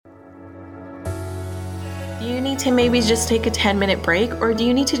Do you need to maybe just take a 10-minute break, or do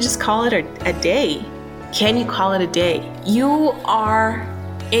you need to just call it a day? Can you call it a day? You are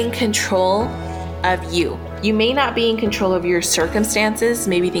in control of you. You may not be in control of your circumstances.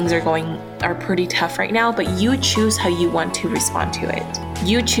 Maybe things are pretty tough right now, but you choose how you want to respond to it.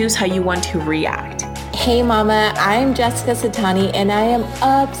 You choose how you want to react. Hey mama, I'm Jessica Satani and I am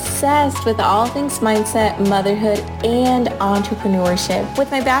obsessed with all things mindset, motherhood, and entrepreneurship.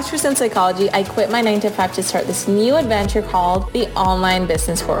 With my bachelor's in psychology, I quit my 9-to-5 to start this new adventure called the online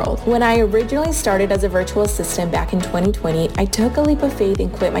business world. When I originally started as a virtual assistant back in 2020, I took a leap of faith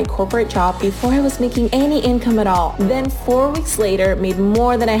and quit my corporate job before I was making any income at all. Then 4 weeks later, made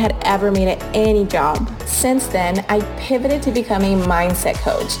more than I had ever made at any job. Since then, I pivoted to become a mindset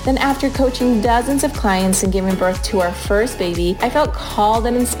coach. Then after coaching dozens of clients and giving birth to our first baby, I felt called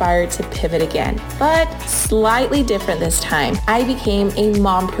and inspired to pivot again, but slightly different this time. I became a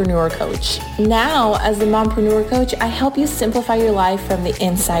mompreneur coach. Now, as a mompreneur coach, I help you simplify your life from the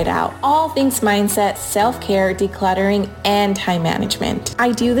inside out. All things mindset, self-care, decluttering, and time management.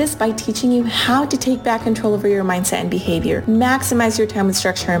 I do this by teaching you how to take back control over your mindset and behavior, maximize your time with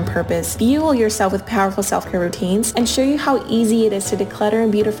structure and purpose, fuel yourself with powerful self-care routines, and show you how easy it is to declutter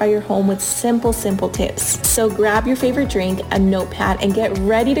and beautify your home with simple tips. So grab your favorite drink, a notepad, and get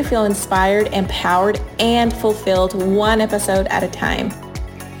ready to feel inspired, empowered, and fulfilled one episode at a time.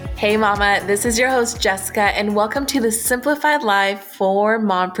 Hey mama, this is your host Jessica, and welcome to the Simplified Life for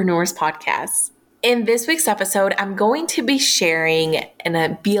Mompreneurs podcast. In this week's episode, I'm going to be sharing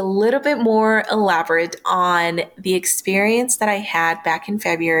and be a little bit more elaborate on the experience that I had back in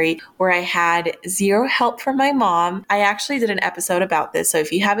February where I had zero help from my mom. I actually did an episode about this. So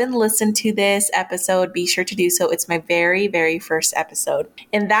if you haven't listened to this episode, be sure to do so. It's my very, very first episode.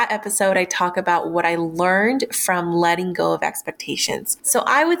 In that episode, I talk about what I learned from letting go of expectations. So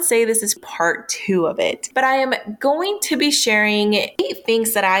I would say this is part 2 of it, but I am going to be sharing 8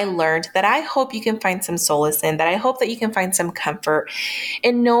 things that I learned that I hope you can find some solace in, that I hope that you can find some comfort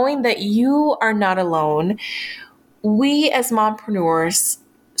in knowing that you are not alone. We as mompreneurs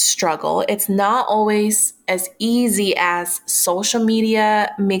struggle. It's not always as easy as social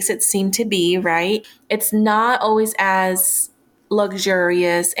media makes it seem to be, right? It's not always as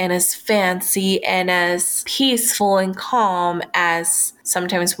luxurious and as fancy and as peaceful and calm as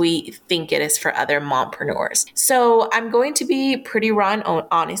sometimes we think it is for other mompreneurs. So I'm going to be pretty raw and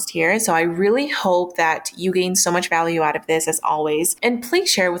honest here. So I really hope that you gain so much value out of this as always. And please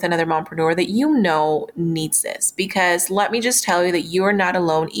share with another mompreneur that you know needs this, because let me just tell you that you are not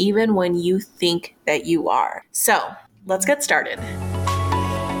alone even when you think that you are. So let's get started.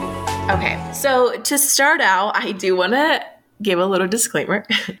 Okay, so to start out, I do want to give a little disclaimer,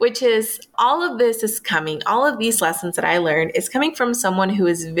 which is all of these lessons that I learned is coming from someone who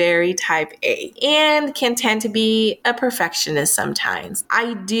is very type A and can tend to be a perfectionist sometimes.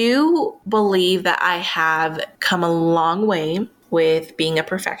 I do believe that I have come a long way with being a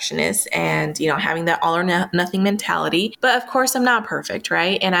perfectionist and, having that all or nothing mentality. But of course, I'm not perfect,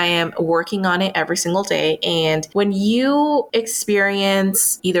 right? And I am working on it every single day. And when you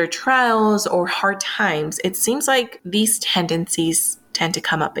experience either trials or hard times, it seems like these tendencies tend to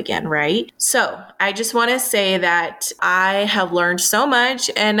come up again, right? So I just want to say that I have learned so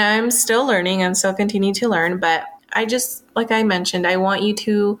much and I'm still learning. I'm still continuing to learn, but like I mentioned, I want you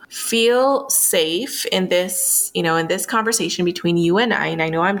to feel safe in this, in this conversation between you and I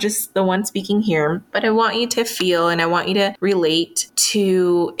know I'm just the one speaking here, but I want you to feel and I want you to relate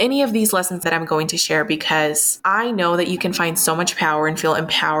to any of these lessons that I'm going to share, because I know that you can find so much power and feel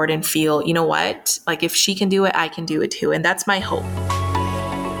empowered and feel, you know what, like if she can do it, I can do it too. And that's my hope.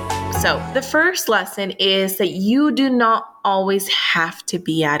 So the first lesson is that you do not always have to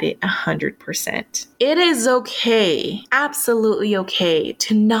be at it 100%. It is okay, absolutely okay,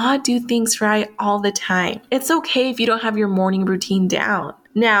 to not do things right all the time. It's okay if you don't have your morning routine down.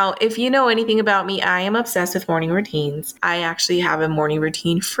 Now, if you know anything about me, I am obsessed with morning routines. I actually have a morning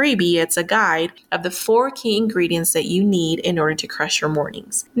routine freebie. It's a guide of the 4 key ingredients that you need in order to crush your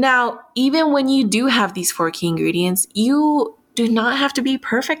mornings. Now, even when you do have these 4 key ingredients, you do not have to be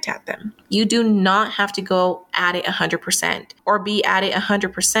perfect at them. You do not have to go at it 100% or be at it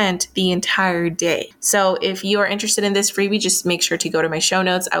 100% the entire day. So if you are interested in this freebie, just make sure to go to my show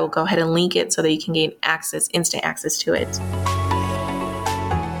notes. I will go ahead and link it so that you can gain instant access to it.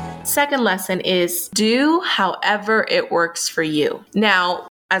 Second lesson is do however it works for you. Now,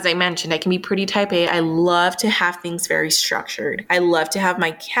 as I mentioned, I can be pretty type A. I love to have things very structured. I love to have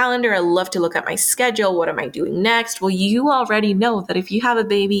my calendar. I love to look at my schedule. What am I doing next? Well, you already know that if you have a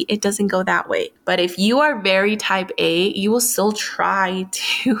baby, it doesn't go that way. But if you are very type A, you will still try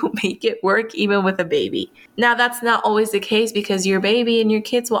to make it work even with a baby. Now, that's not always the case because your baby and your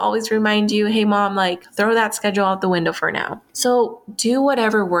kids will always remind you, hey, mom, like throw that schedule out the window for now. So do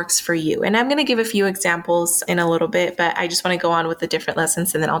whatever works for you. And I'm going to give a few examples in a little bit, but I just want to go on with the different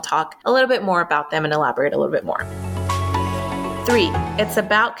lessons and then I'll talk a little bit more about them and elaborate a little bit more. 3, it's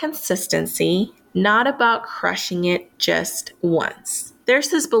about consistency, not about crushing it just once. There's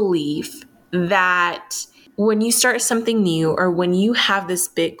this belief that when you start something new or when you have this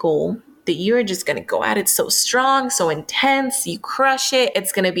big goal, that you're just going to go at it so strong, so intense, you crush it.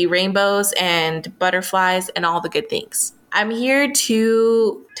 It's going to be rainbows and butterflies and all the good things. I'm here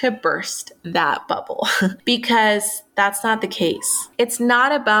to burst that bubble because that's not the case. It's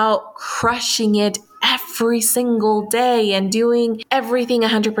not about crushing it every single day and doing everything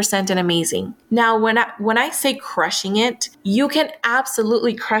 100% and amazing. Now, when I say crushing it, you can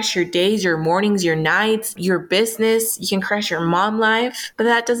absolutely crush your days, your mornings, your nights, your business. You can crush your mom life, but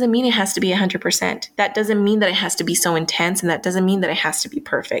that doesn't mean it has to be 100%. That doesn't mean that it has to be so intense, and that doesn't mean that it has to be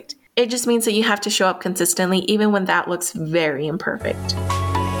perfect. It just means that you have to show up consistently, even when that looks very imperfect.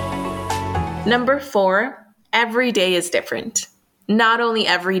 Number 4, every day is different. Not only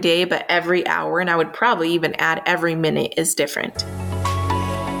every day, but every hour, and I would probably even add every minute is different.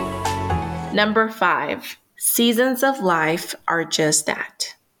 Number 5, seasons of life are just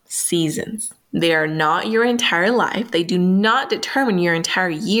that, seasons. They are not your entire life. They do not determine your entire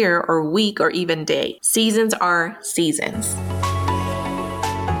year or week or even day. Seasons are seasons.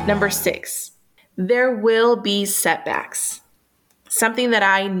 Number 6, there will be setbacks. Something that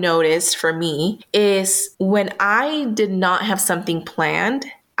I noticed for me is when I did not have something planned,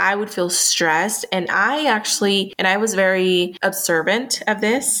 I would feel stressed. And I was very observant of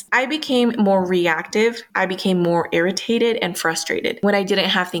this. I became more reactive. I became more irritated and frustrated when I didn't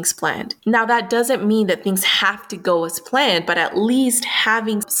have things planned. Now, that doesn't mean that things have to go as planned, but at least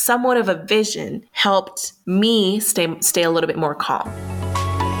having somewhat of a vision helped me stay a little bit more calm.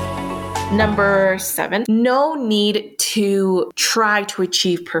 Number 7, no need to try to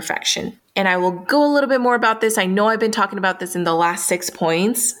achieve perfection. And I will go a little bit more about this. I know I've been talking about this in the last 6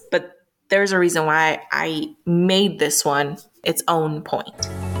 points, but there's a reason why I made this one its own point.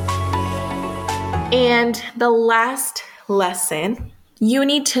 And the last lesson, you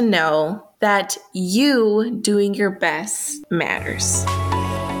need to know that you doing your best matters.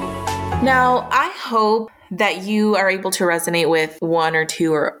 Now, I hope that you are able to resonate with 1 or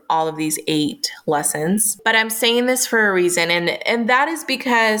 2 or all of these 8 lessons. But I'm saying this for a reason, and that is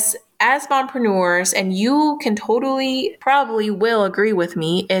because as mompreneurs, and you can probably will agree with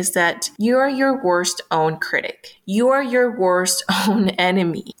me, is that you are your worst own critic. You are your worst own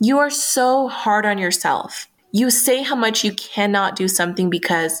enemy. You are so hard on yourself. You say how much you cannot do something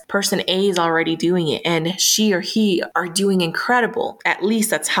because person A is already doing it and she or he are doing incredible. At least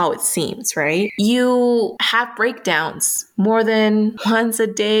that's how it seems, right? You have breakdowns more than once a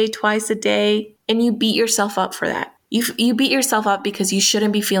day, twice a day, and you beat yourself up for that. You beat yourself up because you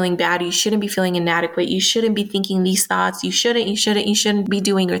shouldn't be feeling bad. You shouldn't be feeling inadequate. You shouldn't be thinking these thoughts. You shouldn't be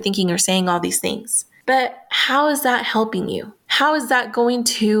doing or thinking or saying all these things. But how is that helping you? How is that going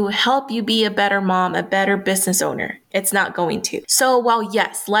to help you be a better mom, a better business owner? It's not going to. So while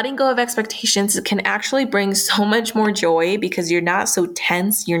yes, letting go of expectations can actually bring so much more joy because you're not so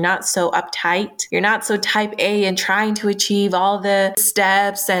tense, you're not so uptight, you're not so type A and trying to achieve all the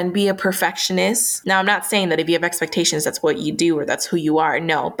steps and be a perfectionist. Now, I'm not saying that if you have expectations, that's what you do or that's who you are.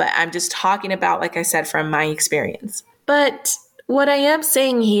 No, but I'm just talking about, like I said, from my experience. But what I am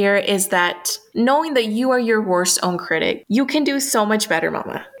saying here is that knowing that you are your worst own critic, you can do so much better,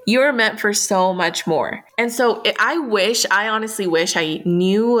 mama. You are meant for so much more. And so I honestly wish I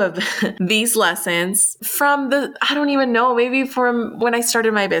knew of these lessons maybe from when I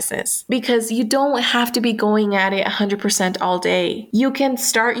started my business, because you don't have to be going at it 100% all day. You can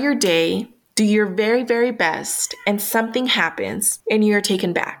start your day, do your very, very best, and something happens and you're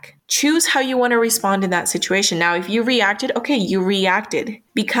taken back. Choose how you want to respond in that situation. Now, if you reacted, okay, you reacted.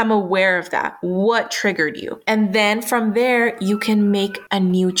 Become aware of that. What triggered you? And then from there, you can make a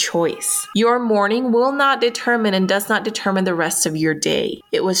new choice. Your morning will not determine and does not determine the rest of your day.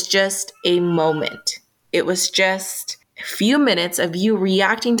 It was just a moment. It was just a few minutes of you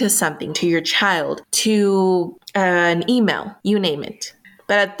reacting to something, to your child, to an email, you name it.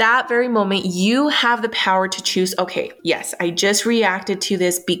 But at that very moment, you have the power to choose, okay, yes, I just reacted to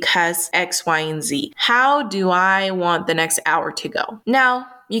this because X, Y, and Z. How do I want the next hour to go? Now,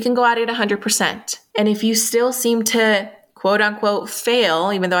 you can go at it 100%. And if you still seem to quote unquote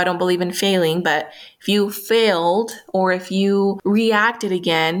fail, even though I don't believe in failing, but if you failed or if you reacted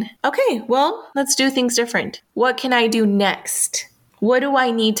again, okay, well, let's do things different. What can I do next? What do I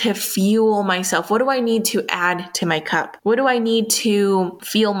need to fuel myself? What do I need to add to my cup? What do I need to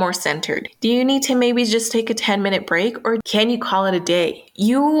feel more centered? Do you need to maybe just take a 10-minute break, or can you call it a day?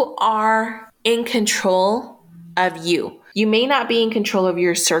 You are in control of you. You may not be in control of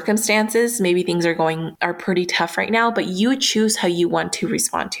your circumstances. Maybe things are pretty tough right now, but you choose how you want to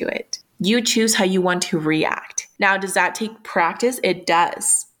respond to it. You choose how you want to react. Now, does that take practice? It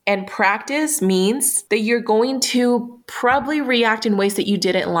does. And practice means that you're going to probably react in ways that you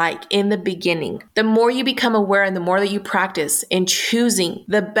didn't like in the beginning. The more you become aware and the more that you practice in choosing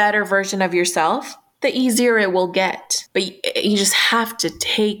the better version of yourself, the easier it will get. But you just have to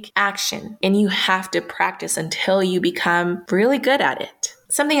take action and you have to practice until you become really good at it.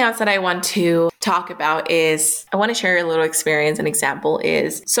 Something else that I want to talk about is, I want to share a little experience. An example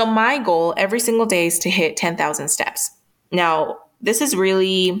is, so my goal every single day is to hit 10,000 steps. Now, this is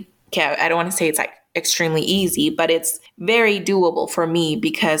really, okay, I don't want to say it's like extremely easy, but it's very doable for me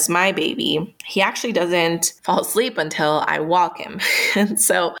because my baby, he actually doesn't fall asleep until I walk him. And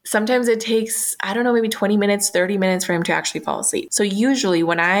so sometimes it takes, I don't know, maybe 20 minutes, 30 minutes for him to actually fall asleep. So usually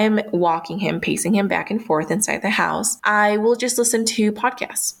when I'm walking him, pacing him back and forth inside the house, I will just listen to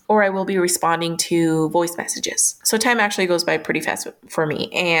podcasts or I will be responding to voice messages. So time actually goes by pretty fast for me.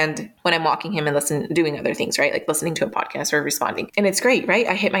 And when I'm walking him and doing other things, right? Like listening to a podcast or responding. And it's great, right?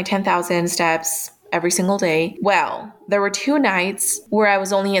 I hit my 10,000 steps every single day. Well, there were 2 nights where I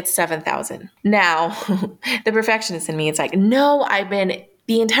was only at 7,000. Now, the perfectionist in me, it's like, no,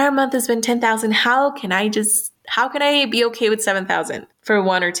 the entire month has been 10,000. How can I be okay with 7,000 for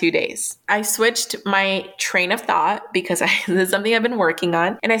 1 or 2 days? I switched my train of thought because this is something I've been working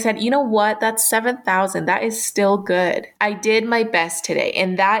on. And I said, you know what? That's 7,000. That is still good. I did my best today.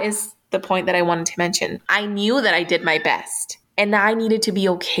 And that is the point that I wanted to mention. I knew that I did my best. And I needed to be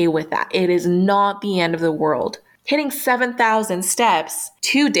okay with that. It is not the end of the world. Hitting 7,000 steps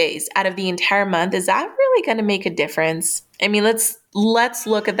 2 days out of the entire month, is that really going to make a difference? I mean, let's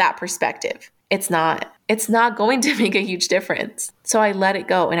look at that perspective. It's not going to make a huge difference. So I let it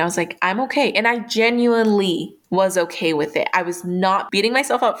go and I was like, I'm okay. And I genuinely was okay with it. I was not beating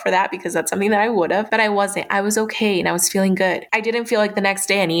myself up for that because that's something that I would have, but I wasn't. I was okay and I was feeling good. I didn't feel like the next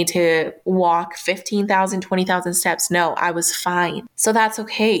day I need to walk 15,000, 20,000 steps. No, I was fine. So that's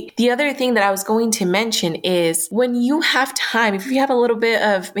okay. The other thing that I was going to mention is when you have time, if you have a little bit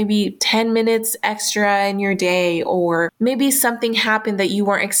of maybe 10 minutes extra in your day, or maybe something happened that you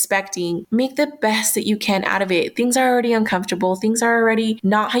weren't expecting, make the best that you can out of it. Things are already uncomfortable. Things are already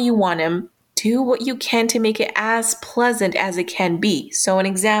not how you want them. Do what you can to make it as pleasant as it can be. So an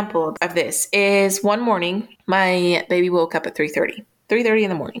example of this is one morning, my baby woke up at 3:30 in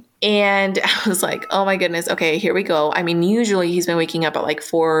the morning. And I was like, oh my goodness, okay, here we go. I mean, usually he's been waking up at like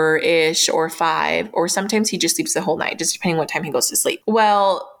 4-ish or 5, or sometimes he just sleeps the whole night, just depending what time he goes to sleep.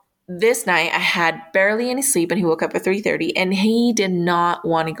 Well, this night I had barely any sleep and he woke up at 3:30 and he did not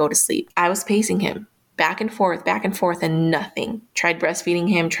want to go to sleep. I was pacing him back and forth, and nothing. Tried breastfeeding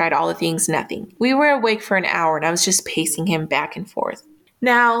him, tried all the things, nothing. We were awake for an hour and I was just pacing him back and forth.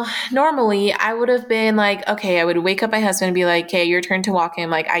 Now, normally I would have been like, okay, I would wake up my husband and be like, okay, your turn to walk him.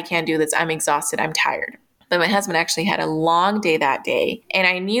 Like, I can't do this. I'm exhausted. I'm tired. But my husband actually had a long day that day. And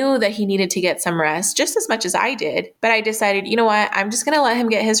I knew that he needed to get some rest just as much as I did. But I decided, you know what? I'm just going to let him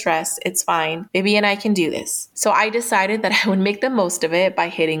get his rest. It's fine. Baby and I can do this. So I decided that I would make the most of it by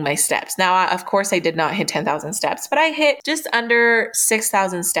hitting my steps. Now, of course, I did not hit 10,000 steps, but I hit just under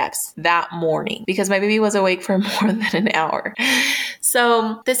 6,000 steps that morning because my baby was awake for more than an hour.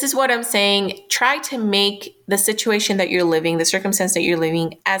 So this is what I'm saying. Try to make the situation that you're living, the circumstance that you're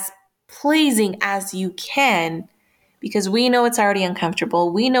living, as pleasing as you can, because we know it's already uncomfortable.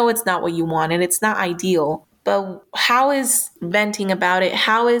 We know it's not what you wanted. It's not ideal. But how is venting about it?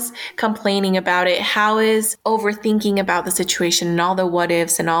 How is complaining about it? How is overthinking about the situation and all the what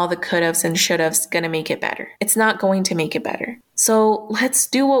ifs and all the could haves and should haves going to make it better? It's not going to make it better. So let's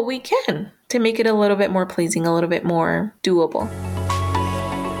do what we can to make it a little bit more pleasing, a little bit more doable.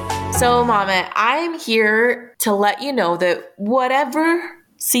 So Mama, I'm here to let you know that whatever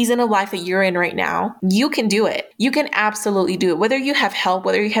season of life that you're in right now, you can do it. You can absolutely do it. Whether you have help,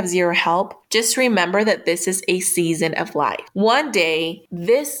 whether you have zero help, just remember that this is a season of life. One day,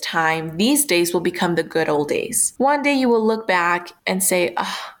 this time, these days will become the good old days. One day you will look back and say,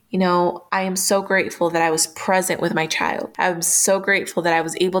 I am so grateful that I was present with my child. I'm so grateful that I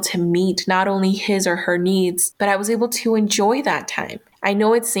was able to meet not only his or her needs, but I was able to enjoy that time. I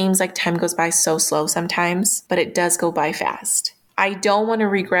know it seems like time goes by so slow sometimes, but it does go by fast. I don't want to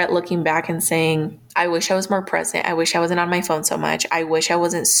regret looking back and saying, I wish I was more present. I wish I wasn't on my phone so much. I wish I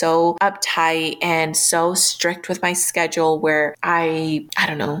wasn't so uptight and so strict with my schedule where I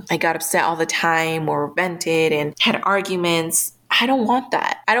got upset all the time or vented and had arguments. I don't want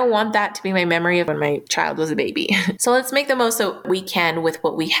that. I don't want that to be my memory of when my child was a baby. So let's make the most that we can with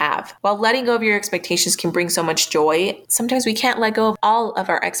what we have. While letting go of your expectations can bring so much joy, sometimes we can't let go of all of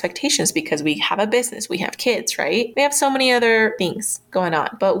our expectations because we have a business, we have kids, right? We have so many other things going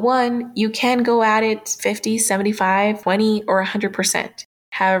on. But one, you can go at it 50, 75, 20, or 100%,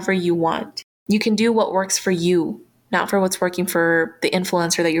 however you want. You can do what works for you, not for what's working for the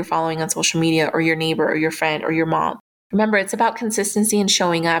influencer that you're following on social media or your neighbor or your friend or your mom. Remember, it's about consistency and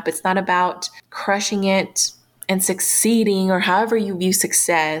showing up. It's not about crushing it and succeeding or however you view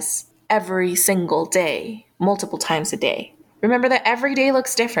success every single day, multiple times a day. Remember that every day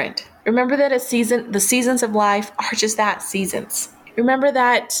looks different. Remember that the seasons of life are just that, seasons. Remember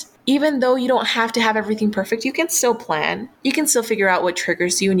that even though you don't have to have everything perfect, you can still plan. You can still figure out what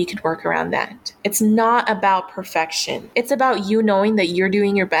triggers you and you can work around that. It's not about perfection. It's about you knowing that you're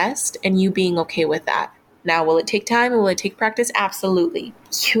doing your best and you being okay with that. Now, will it take time? Will it take practice? Absolutely.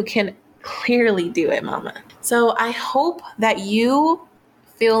 You can clearly do it, mama. So I hope that you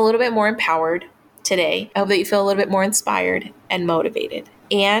feel a little bit more empowered today. I hope that you feel a little bit more inspired and motivated.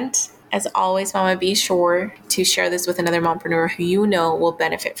 And as always, mama, be sure to share this with another mompreneur who you know will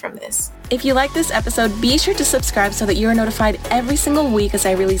benefit from this. If you like this episode, be sure to subscribe so that you are notified every single week as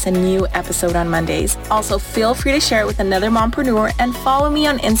I release a new episode on Mondays. Also, feel free to share it with another mompreneur and follow me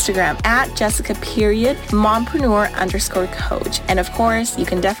on Instagram at Jessica_mompreneur_coach. And of course, you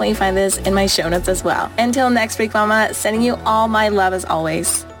can definitely find this in my show notes as well. Until next week, mama, sending you all my love as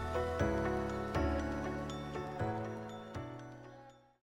always.